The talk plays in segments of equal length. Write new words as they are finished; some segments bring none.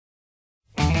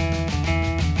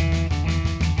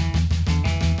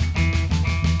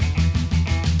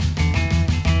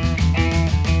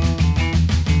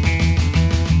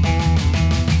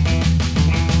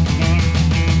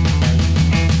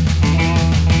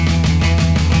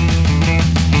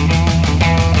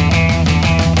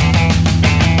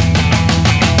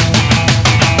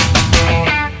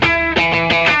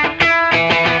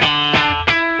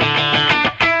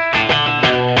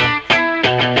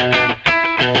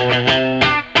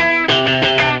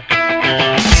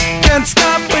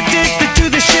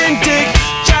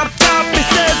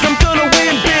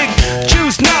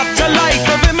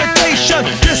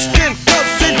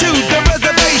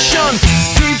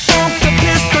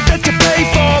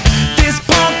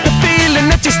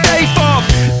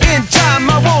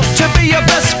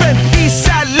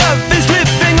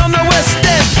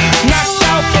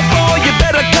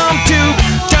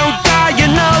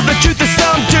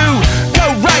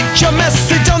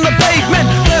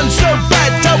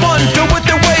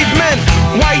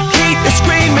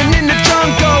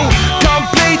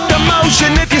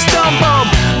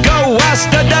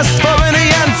ask for any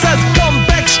answers. Come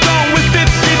back strong with 50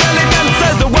 belly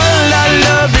dancers. The world I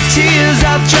love, the tears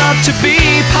I've dropped to be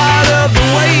part of the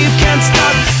wave can't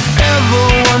stop. Ever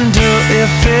wonder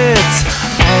if it's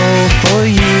all for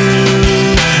you?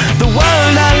 The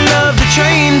world I love, the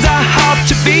trains I hop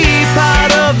to be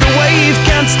part of the wave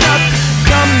can't stop.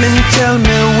 Come and tell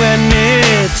me when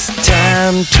it's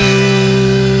time to.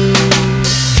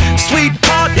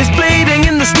 Sweetheart is bleeding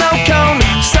in the snow cone.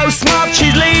 So smart,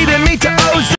 she's leading me